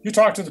 You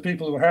talk to the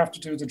people who have to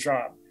do the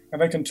job,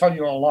 and they can tell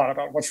you a lot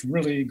about what's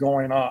really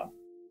going on.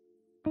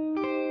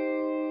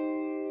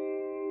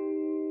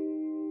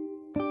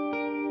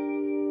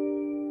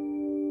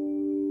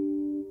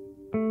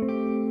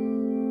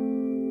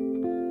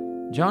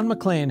 John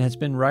Maclean has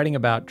been writing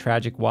about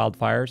tragic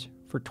wildfires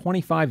for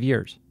 25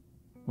 years.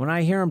 When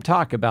I hear him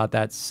talk about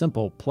that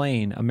simple,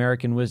 plain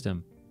American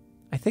wisdom,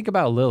 I think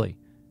about Lily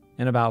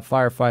and about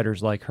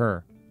firefighters like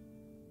her.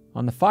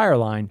 On the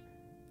Fireline,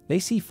 they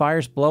see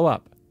fires blow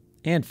up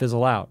and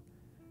fizzle out.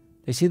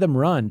 They see them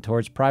run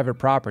towards private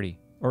property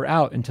or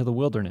out into the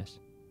wilderness.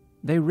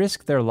 They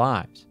risk their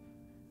lives.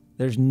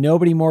 there's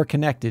nobody more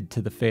connected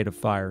to the fate of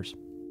fires.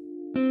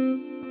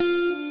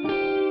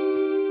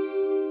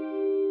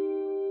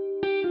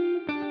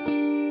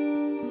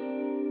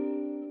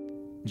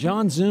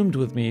 John Zoomed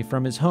with me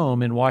from his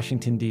home in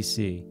Washington,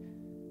 D.C.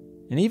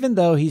 And even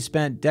though he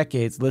spent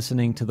decades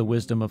listening to the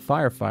wisdom of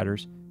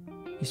firefighters,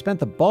 he spent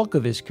the bulk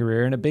of his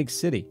career in a big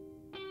city,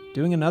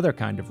 doing another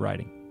kind of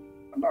writing.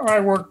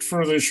 I worked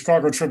for the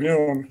Chicago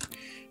Tribune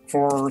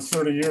for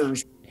 30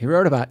 years. He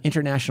wrote about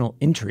international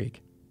intrigue,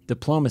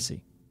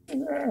 diplomacy.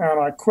 And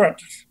I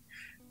quit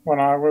when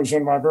I was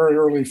in my very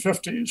early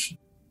 50s.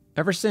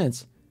 Ever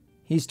since,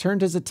 he's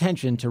turned his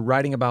attention to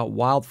writing about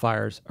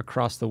wildfires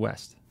across the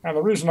West. And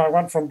the reason I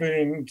went from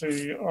being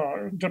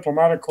the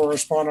diplomatic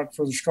correspondent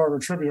for the Chicago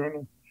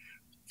Tribune,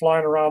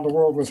 flying around the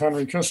world with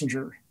Henry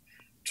Kissinger,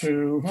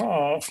 to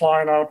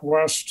flying out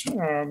west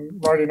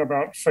and writing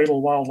about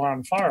fatal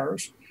wildland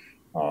fires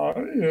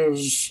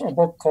is a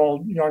book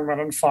called Young Men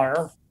and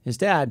Fire. His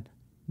dad,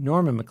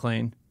 Norman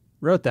Maclean,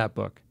 wrote that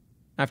book.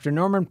 After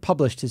Norman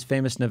published his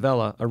famous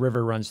novella, A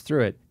River Runs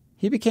Through It,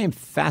 he became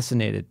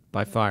fascinated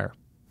by fire.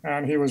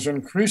 And he was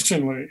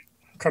increasingly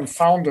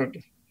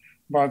confounded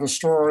by the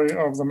story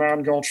of the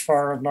Man Gulch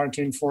Fire of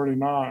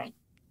 1949.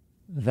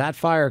 That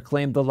fire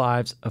claimed the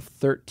lives of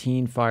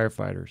 13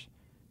 firefighters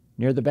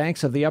near the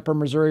banks of the Upper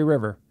Missouri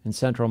River in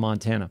central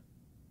Montana.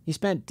 He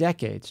spent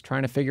decades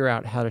trying to figure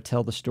out how to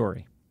tell the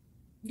story.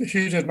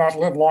 He did not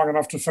live long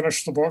enough to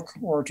finish the book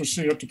or to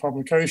see it to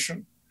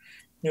publication.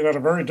 He had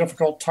a very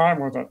difficult time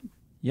with it.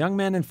 Young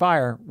Men and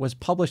Fire was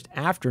published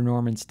after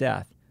Norman's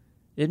death.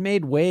 It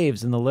made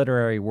waves in the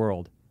literary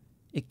world.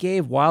 It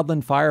gave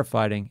wildland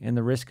firefighting and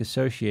the risk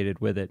associated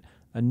with it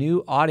a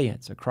new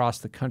audience across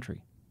the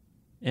country.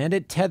 And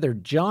it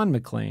tethered John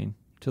Maclean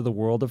to the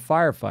world of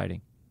firefighting.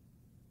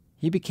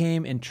 He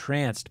became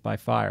entranced by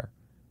fire.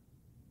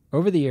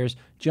 Over the years,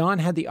 John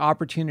had the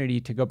opportunity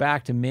to go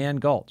back to Man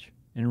Gulch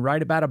and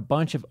write about a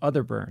bunch of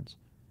other burns.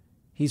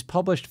 He's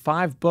published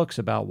 5 books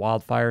about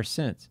wildfire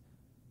since.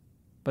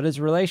 But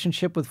his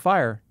relationship with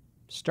fire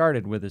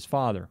started with his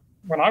father.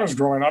 When I was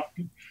growing up,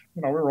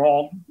 we were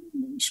all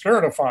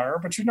scared of fire,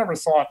 but you never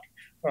thought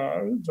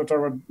that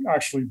there would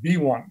actually be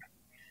one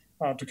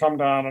to come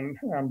down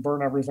and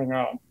burn everything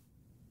out.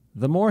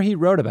 The more he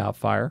wrote about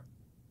fire,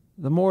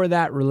 the more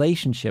that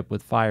relationship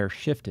with fire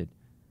shifted.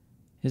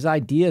 His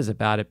ideas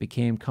about it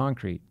became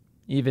concrete,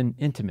 even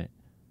intimate.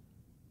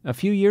 A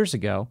few years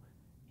ago,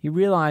 he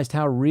realized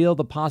how real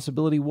the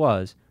possibility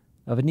was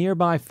of a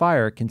nearby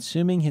fire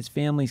consuming his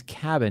family's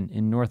cabin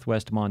in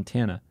northwest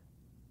Montana.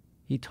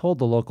 He told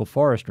the local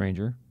forest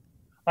ranger,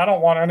 I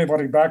don't want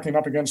anybody backing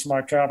up against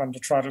my cabin to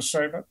try to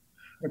save it.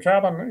 The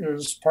cabin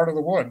is part of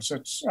the woods.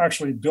 It's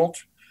actually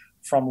built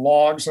from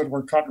logs that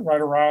were cut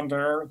right around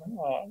there,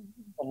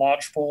 the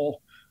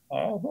lodgepole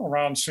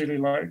around Seeley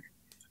Lake.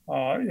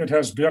 It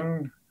has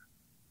been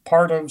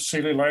part of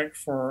Seeley Lake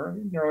for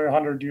nearly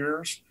 100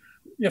 years.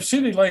 If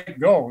Seeley Lake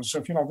goes,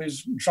 if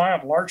these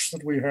giant larks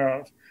that we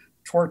have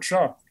torch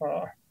up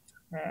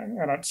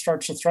and it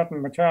starts to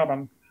threaten the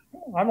cabin,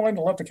 I'm willing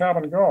to let the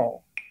cabin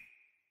go.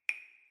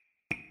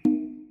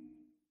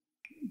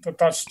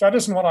 That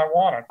isn't what I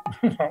wanted.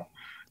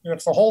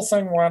 If the whole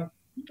thing went,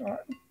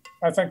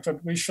 I think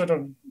that we should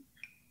have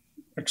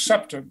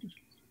accepted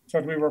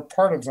that we were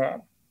part of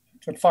that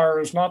fire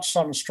is not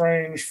some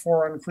strange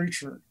foreign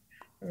creature.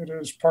 It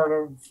is part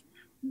of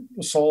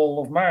the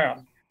soul of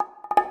man.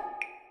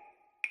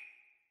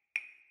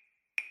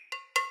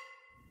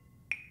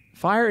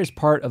 Fire is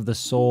part of the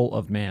soul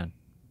of man.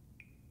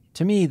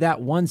 To me,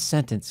 that one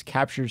sentence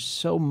captures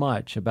so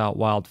much about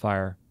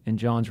wildfire and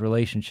John's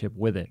relationship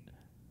with it.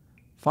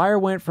 Fire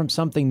went from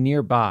something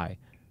nearby,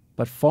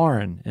 but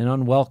foreign and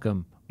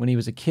unwelcome when he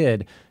was a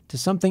kid, to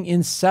something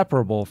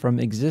inseparable from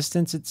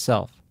existence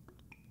itself.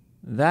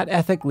 That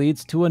ethic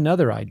leads to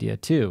another idea,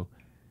 too.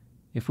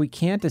 If we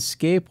can't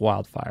escape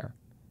wildfire,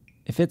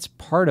 if it's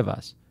part of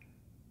us,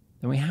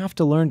 then we have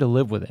to learn to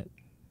live with it,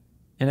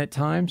 and at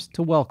times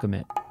to welcome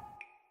it.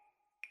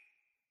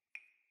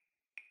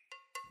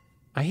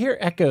 I hear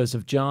echoes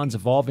of John's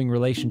evolving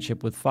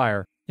relationship with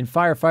fire in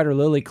firefighter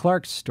Lily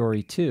Clarke's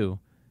story, too.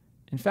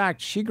 In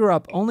fact, she grew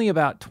up only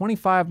about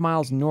 25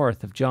 miles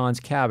north of John's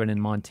cabin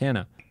in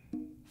Montana.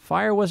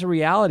 Fire was a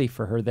reality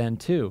for her then,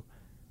 too,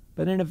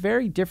 but in a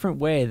very different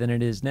way than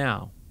it is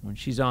now, when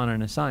she's on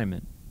an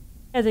assignment.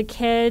 As a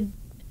kid,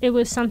 it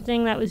was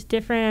something that was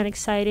different and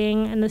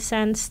exciting in the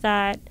sense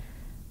that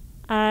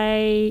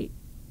I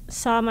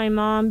saw my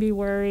mom be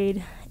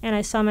worried and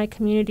I saw my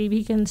community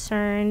be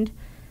concerned,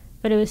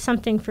 but it was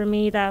something for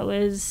me that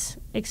was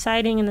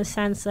exciting in the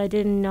sense that I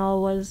didn't know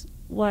was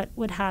what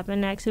would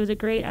happen next. It was a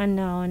great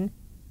unknown.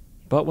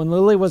 But when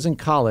Lily was in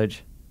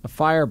college, a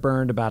fire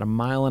burned about 1.5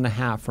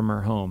 miles from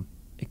her home.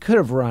 It could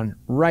have run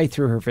right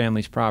through her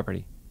family's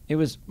property. It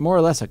was more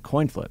or less a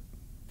coin flip.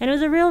 And it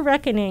was a real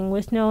reckoning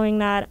with knowing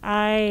that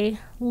I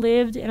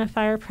lived in a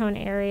fire-prone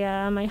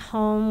area. My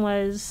home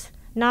was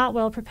not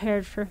well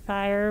prepared for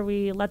fire.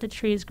 We let the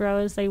trees grow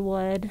as they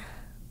would.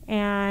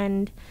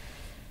 And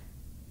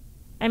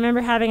I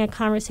remember having a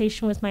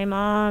conversation with my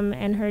mom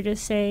and her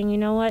just saying, you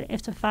know what,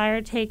 if the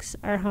fire takes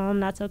our home,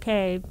 that's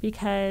okay,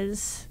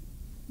 because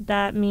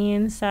that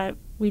means that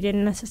we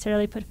didn't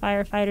necessarily put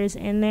firefighters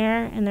in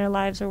there and their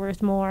lives are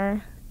worth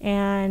more,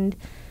 and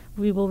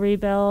we will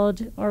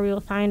rebuild or we will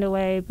find a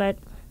way. But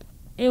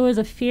it was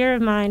a fear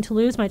of mine to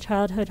lose my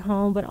childhood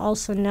home, but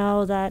also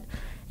know that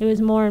it was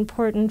more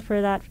important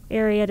for that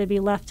area to be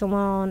left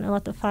alone and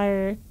let the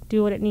fire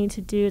do what it needs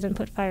to do than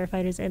put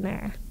firefighters in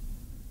there.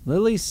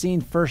 Lily's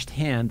seen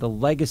firsthand the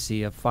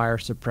legacy of fire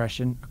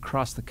suppression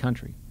across the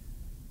country.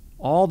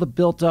 All the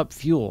built-up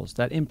fuels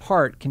that in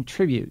part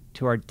contribute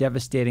to our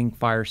devastating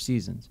fire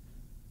seasons.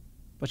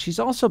 But she's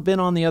also been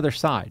on the other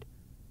side.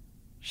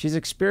 She's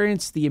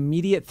experienced the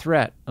immediate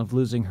threat of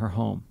losing her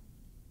home.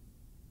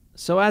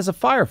 So as a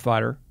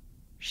firefighter,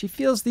 she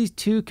feels these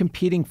two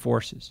competing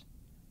forces.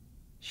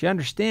 She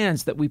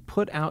understands that we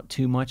put out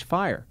too much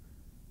fire.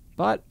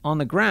 But on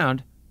the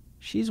ground,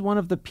 she's one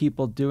of the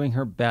people doing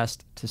her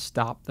best to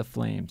stop the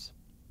flames.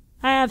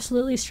 I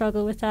absolutely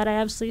struggle with that. I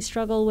absolutely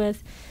struggle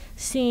with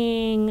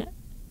seeing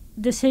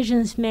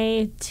decisions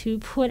made to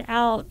put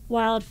out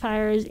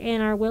wildfires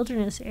in our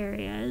wilderness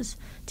areas,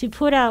 to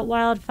put out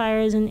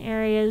wildfires in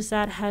areas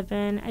that have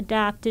been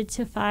adapted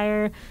to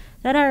fire,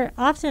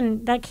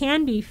 that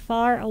can be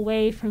far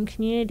away from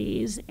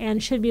communities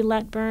and should be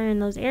let burn in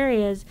those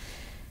areas.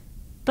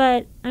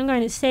 But I'm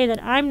going to say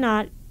that I'm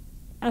not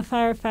a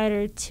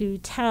firefighter to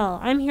tell.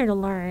 I'm here to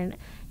learn.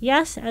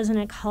 Yes, as an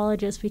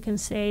ecologist, we can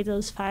say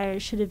those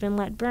fires should have been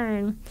let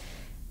burn,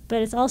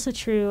 but it's also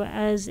true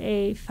as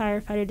a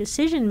firefighter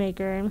decision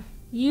maker.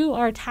 You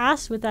are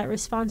tasked with that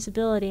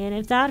responsibility, and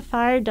if that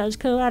fire does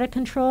go out of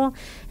control,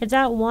 if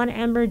that one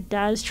ember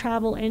does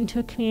travel into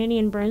a community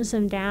and burns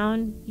them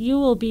down, you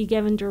will be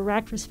given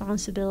direct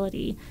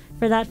responsibility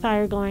for that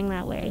fire going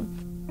that way.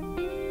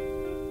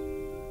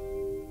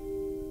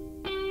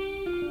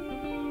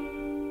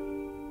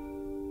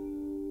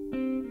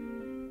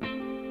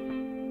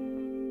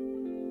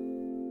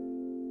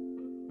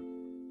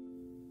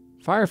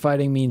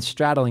 Firefighting means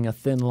straddling a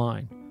thin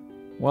line.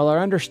 While our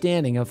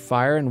understanding of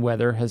fire and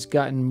weather has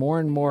gotten more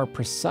and more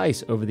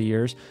precise over the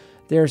years,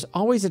 there's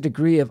always a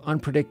degree of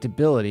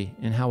unpredictability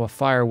in how a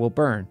fire will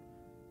burn.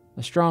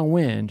 A strong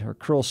wind or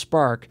cruel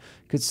spark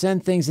could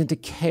send things into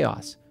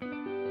chaos.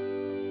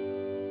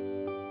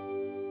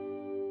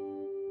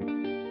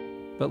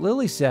 But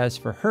Lily says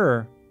for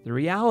her, the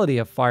reality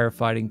of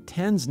firefighting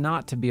tends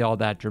not to be all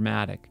that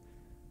dramatic.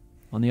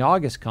 On the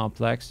August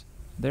complex,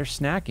 they're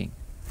snacking.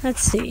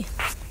 Let's see.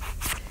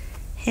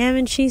 Ham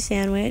and cheese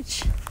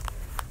sandwich,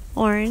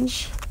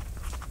 orange,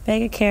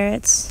 bag of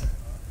carrots,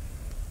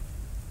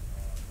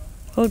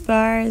 oat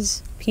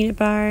bars, peanut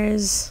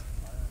bars,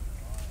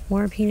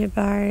 more peanut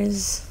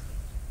bars.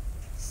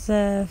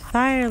 The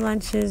fire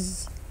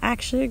lunches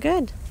actually are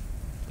good.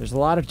 There's a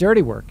lot of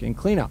dirty work and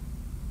cleanup.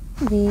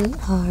 We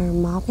are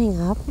mopping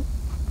up.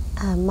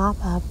 Mop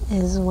up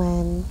is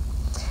when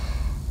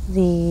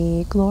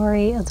the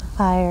glory of the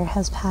fire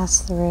has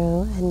passed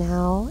through and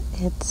now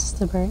it's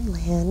the burnt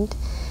land,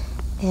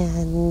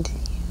 and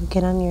you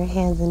get on your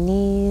hands and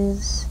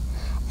knees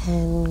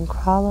and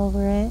crawl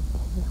over it,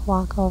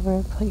 walk over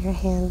it, put your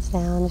hands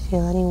down to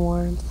feel any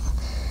warmth.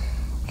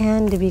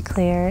 And to be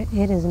clear,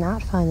 it is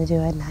not fun to do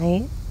at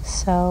night,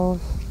 so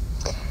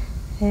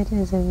it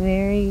is a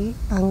very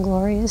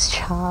unglorious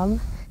job.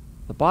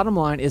 The bottom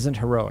line isn't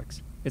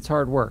heroics, it's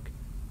hard work.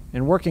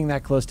 And working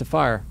that close to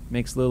fire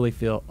makes Lily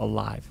feel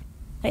alive.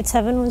 Night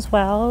 7 was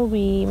well.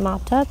 We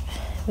mopped up.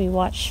 We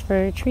watched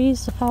for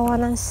trees to fall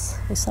on us.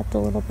 We slept a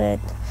little bit.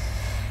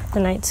 The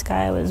night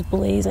sky was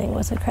blazing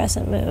with a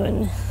crescent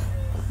moon.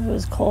 It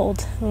was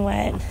cold and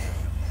wet.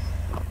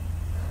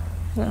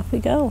 And off we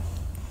go.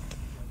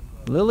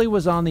 Lily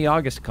was on the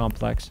August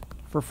complex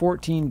for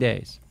 14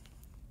 days.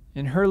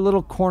 In her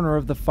little corner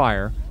of the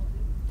fire,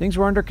 things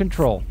were under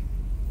control,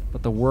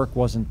 but the work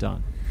wasn't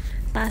done.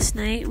 Last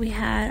night we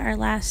had our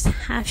last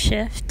half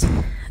shift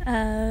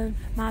of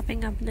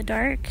mopping up in the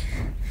dark,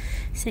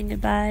 saying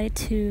goodbye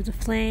to the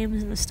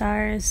flames and the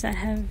stars that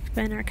have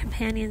been our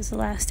companions the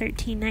last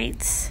 13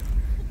 nights.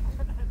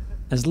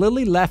 As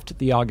Lily left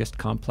the August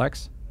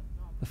complex,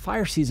 the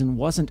fire season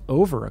wasn't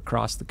over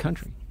across the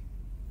country.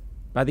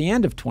 By the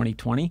end of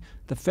 2020,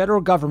 the federal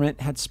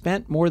government had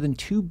spent more than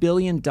 $2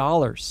 billion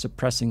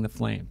suppressing the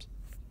flames.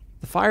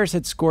 The fires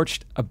had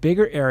scorched a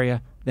bigger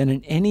area than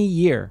in any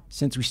year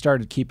since we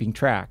started keeping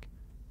track,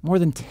 more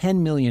than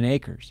 10 million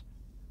acres.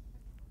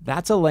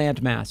 That's a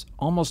landmass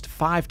almost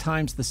 5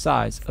 times the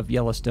size of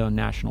Yellowstone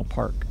National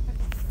Park.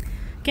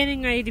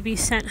 Getting ready to be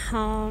sent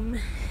home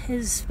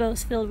is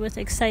both filled with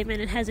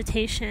excitement and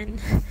hesitation.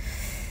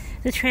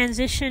 The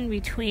transition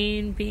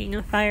between being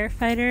a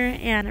firefighter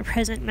and a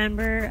present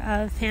member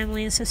of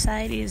family and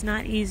society is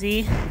not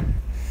easy.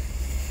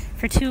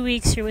 For 2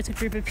 weeks, you're with a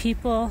group of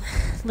people,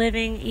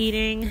 living,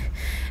 eating,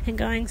 and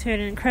going through an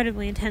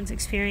incredibly intense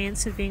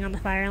experience of being on the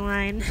fire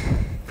line.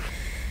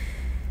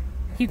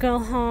 You go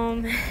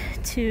home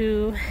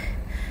to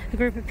a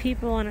group of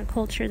people and a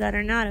culture that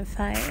are not of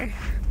fire.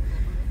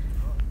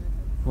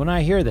 When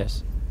I hear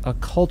this, a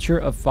culture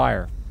of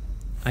fire.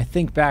 I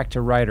think back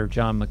to writer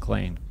John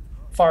Maclean.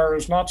 Fire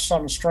is not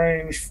some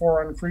strange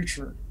foreign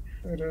creature.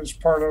 It is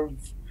part of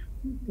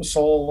the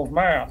soul of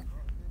man.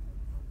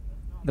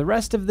 The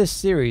rest of this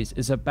series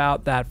is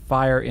about that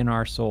fire in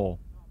our soul,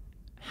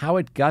 how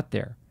it got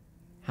there,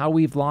 how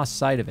we've lost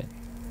sight of it,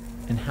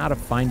 and how to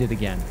find it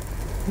again.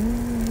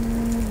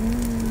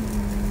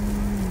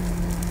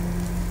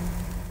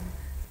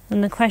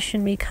 And the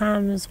question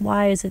becomes,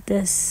 why is it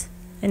this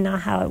and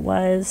not how it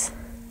was?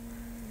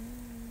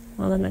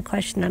 Well, then the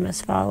question that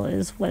must follow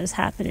is, what has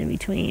happened in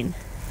between?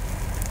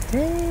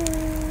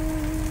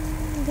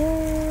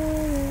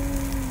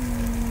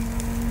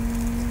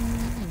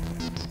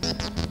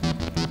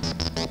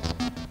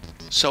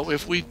 So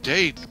if we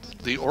date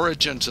the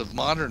origins of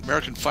modern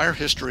American fire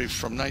history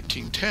from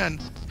 1910,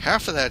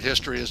 half of that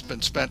history has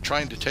been spent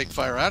trying to take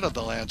fire out of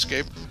the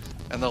landscape,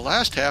 and the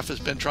last half has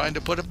been trying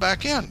to put it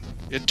back in.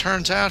 It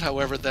turns out,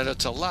 however, that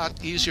it's a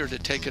lot easier to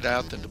take it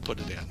out than to put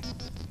it in.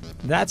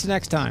 That's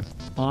next time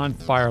on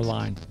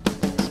Fireline.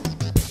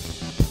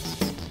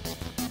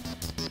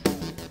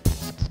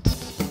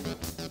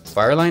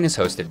 Fireline is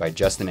hosted by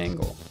Justin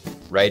Engel.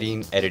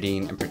 Writing,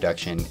 editing, and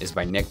production is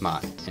by Nick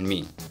Mott and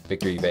me,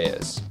 Victor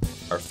Ubeas.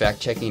 Our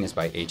fact-checking is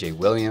by AJ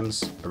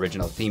Williams.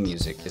 Original theme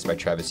music is by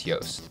Travis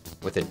Yost,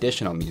 with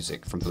additional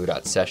music from Blue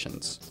Dot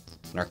Sessions.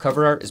 And our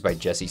cover art is by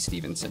Jesse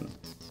Stevenson.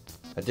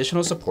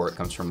 Additional support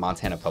comes from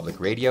Montana Public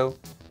Radio,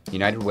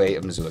 United Way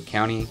of Missoula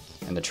County,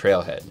 and The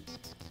Trailhead.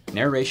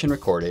 Narration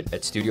recorded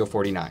at Studio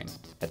 49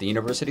 at the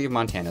University of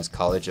Montana's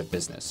College of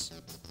Business.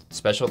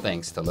 Special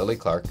thanks to Lily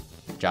Clarke,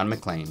 John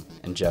Maclean,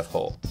 and Jeff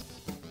Hull.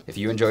 If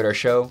you enjoyed our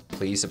show,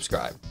 please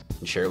subscribe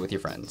and share it with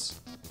your friends.